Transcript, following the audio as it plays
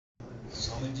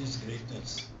Swamiji's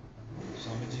greatness,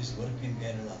 Swamiji's work in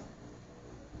Kerala,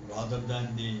 rather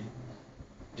than the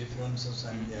differences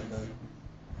and the other,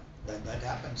 that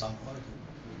happens somehow.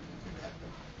 It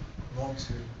happens. Wants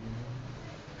to,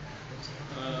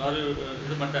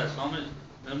 Swami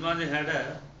Nirmalananda had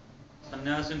a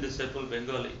sannyasin disciple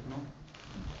Bengali, no?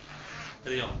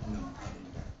 No,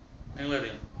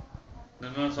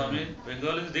 Nirmalananda Swami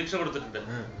Bengali Diksha കൊടുത്തിട്ടുണ്ട്.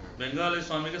 Bengali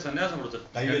Swami സന്യാസം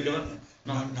കൊടുത്തിട്ടുണ്ട്.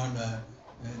 No.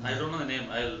 I don't know the name.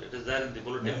 It is there in the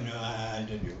bulletin. No, I'll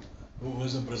tell you. Who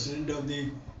was the president of the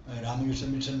Ramakrishna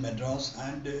Mission Madras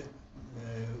and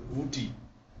Ooty.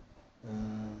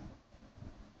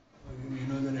 You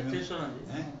know the name?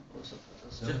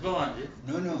 Sirbavanji.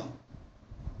 No.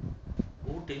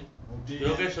 Ooty. Ooty.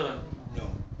 Yogeshwaran. No.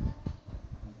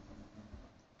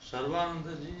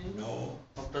 Sarvanandaji. No.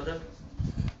 After that?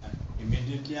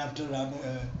 Immediately after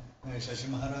Shashi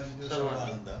Maharaj,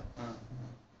 Sarvananda.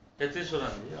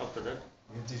 Yatishwaranji. After that?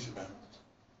 Yatishwaran.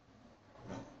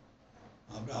 No.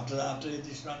 After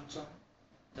Yatishwaran,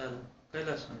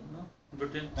 Kailasanji, no?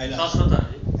 Between Kailas.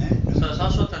 Sashwatanji. No.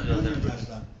 Sashwatanji was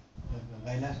there.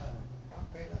 Kailasananda.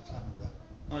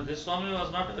 No, this Swami was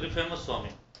not a very famous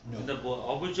Swami. No. In the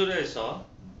obituary I saw,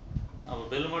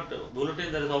 Bellumat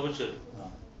bulletin there is obituary.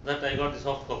 That I got the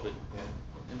soft copy. Yeah.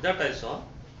 In that I saw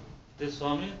this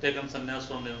Swami taken sannyas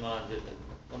from Nirmalananda,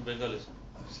 from Bengali Swami.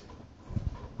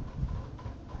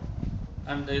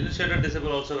 And the initiated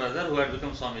disciple also were there who had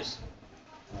become Swamis.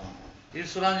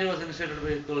 Ishwaranji was initiated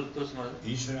by Tulsi Maharaj.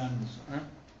 Ishwaran.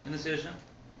 Initiation.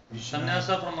 Ishwaran.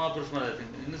 Sannyasa from Mahapurush Maharaj, I think.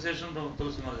 Initiation from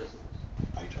Tulsi Maharaj.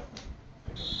 I don't know.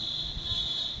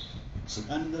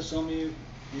 Sukhananda Swami,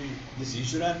 this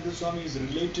Ishwarananda Swami is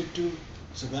related to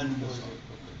Sukhananda Swami.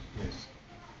 Yes.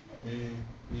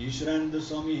 Ishwarananda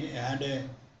Swami had a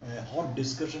hot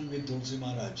discussion with Tulsi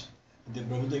Maharaj at the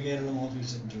Prabhupada Kerala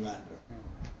office in Trivandrum.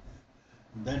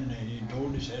 Then he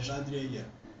told Sheshadri Iyer,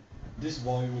 this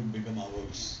boy will become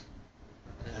ours.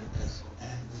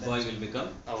 And boy will become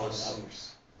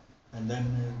ours. And then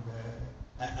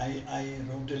I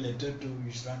wrote a letter to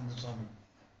Ishwarananda Swami.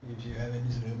 If you have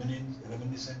any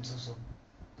reminiscences of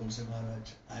Tulsi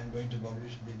Maharaj, I am going to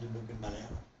publish a little book in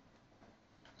Malayalam.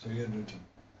 So he had written,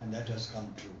 and that has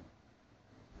come true.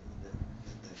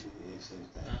 He says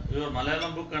that. Your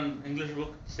Malayalam book and English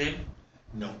book same?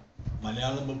 No,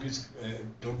 Malayalam book is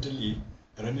totally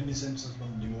reminiscences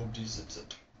from devotees,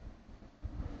 etc.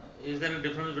 Is there a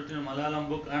difference between Malayalam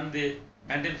book and the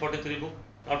 1943 book?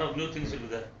 A lot of new things will be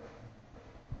there.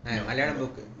 No, Malayalam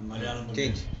book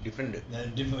change, different. Very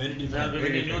different. There will be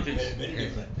many new things. Very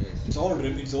different. Yes. It's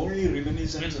only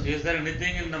reminiscences. Is there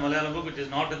anything in the Malayalam book which is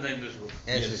not in the English book?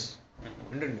 Yes.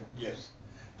 Yes.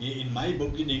 In my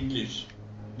book in English,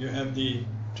 you have the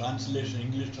translation,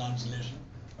 English translation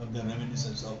of the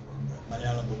reminiscence of the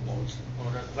Malayalam book also.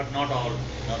 But not all.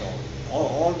 Not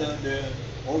all.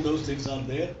 All those things are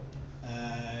there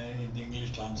in the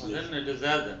English translation. Then it is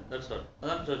there then. That's all.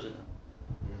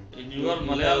 In your You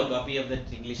Malayalam have a copy of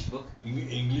that English book?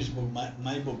 English book,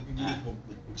 my book, English book.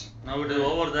 Now it is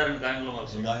over there in Kayangulam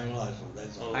also. In Kayangulam also,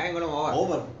 that's all. Kayangulam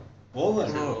Over.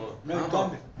 No, it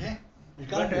can't be. It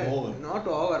can't be over. Not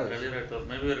over.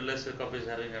 Maybe less copies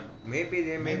having a. Maybe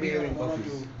they may be having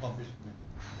copies.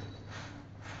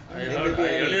 I heard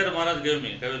earlier Maharaj gave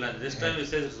me Kavilanji. This time he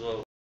says it's over.